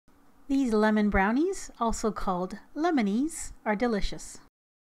These lemon brownies, also called Lemonies, are delicious.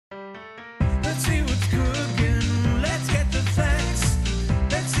 Let's see what's cooking, let's get the facts.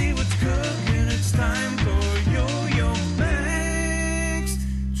 Let's see what's cooking, it's time for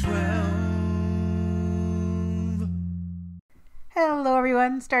yoyomax12. Hello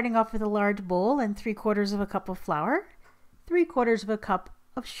everyone, starting off with a large bowl and 3/4 of a cup of flour, 3/4 of a cup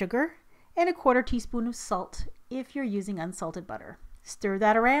of sugar, and a 1/4 teaspoon of salt if you're using unsalted butter. Stir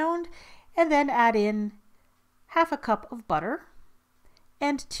that around and then add in 1/2 cup of butter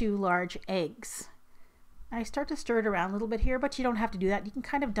and 2 large eggs. I start to stir it around a little bit here, but you don't have to do that. You can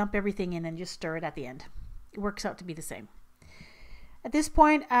kind of dump everything in and just stir it at the end. It works out to be the same. At this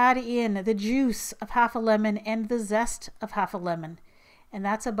point, add in the juice of 1/2 lemon and the zest of 1/2 lemon. And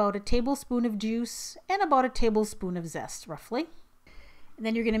that's about a tablespoon of juice and about a tablespoon of zest, roughly. And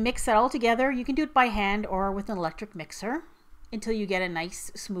then you're going to mix that all together. You can do it by hand or with an electric mixer until you get a nice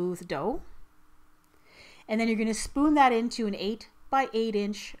smooth dough. And then you're going to spoon that into an 8 by 8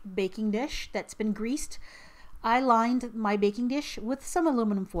 inch baking dish that's been greased. I lined my baking dish with some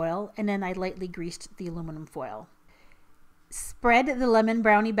aluminum foil and then I lightly greased the aluminum foil. Spread the lemon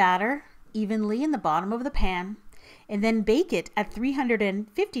brownie batter evenly in the bottom of the pan and then bake it at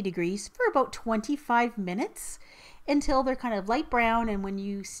 350 degrees for about 25 minutes until they're kind of light brown, and when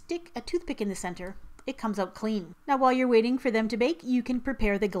you stick a toothpick in the center, it comes out clean. Now while you're waiting for them to bake, you can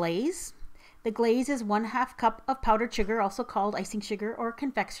prepare the glaze. The glaze is 1/2 cup of powdered sugar, also called icing sugar or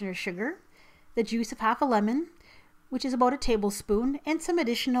confectioner sugar, the juice of 1/2 lemon, which is about a tablespoon, and some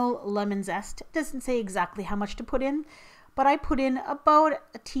additional lemon zest. It doesn't say exactly how much to put in, but I put in about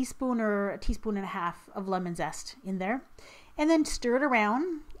a teaspoon or a teaspoon and a half of lemon zest in there, and then stir it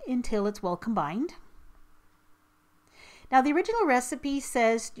around until it's well combined. Now the original recipe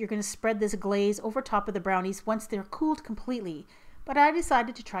says you're going to spread this glaze over top of the brownies once they're cooled completely, but I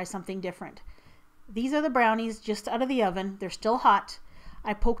decided to try something different. These are the brownies just out of the oven. They're still hot.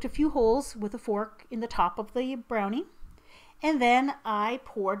 I poked a few holes with a fork in the top of the brownie, and then I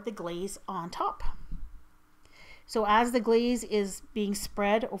poured the glaze on top. So as the glaze is being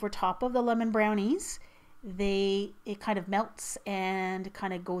spread over top of the lemon brownies, it kind of melts and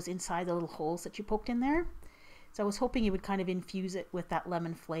kind of goes inside the little holes that you poked in there. So I was hoping you would kind of infuse it with that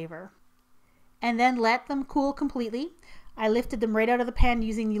lemon flavor. And then let them cool completely. I lifted them right out of the pan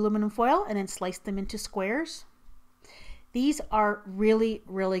using the aluminum foil and then sliced them into squares. These are really,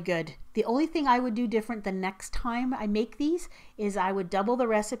 really good. The only thing I would do different the next time I make these is I would double the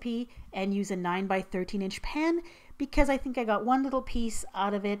recipe and use a 9 by 13 inch pan, because I think I got one little piece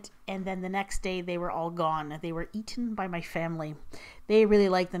out of it and then the next day they were all gone. They were eaten by my family. They really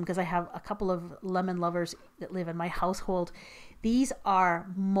like them because I have a couple of lemon lovers that live in my household. These are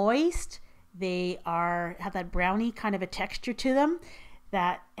moist. They have that brownie kind of a texture to them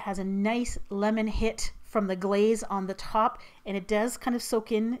that has a nice lemon hit from the glaze on the top, and it does kind of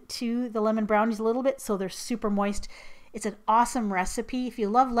soak into the lemon brownies a little bit, so they're super moist. It's an awesome recipe. If you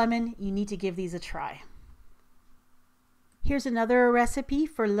love lemon, you need to give these a try. Here's another recipe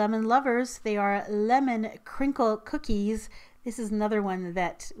for lemon lovers. They are lemon crinkle cookies. This is another one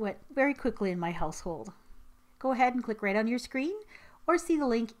that went very quickly in my household. Go ahead and click right on your screen or see the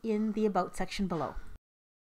link in the About section below.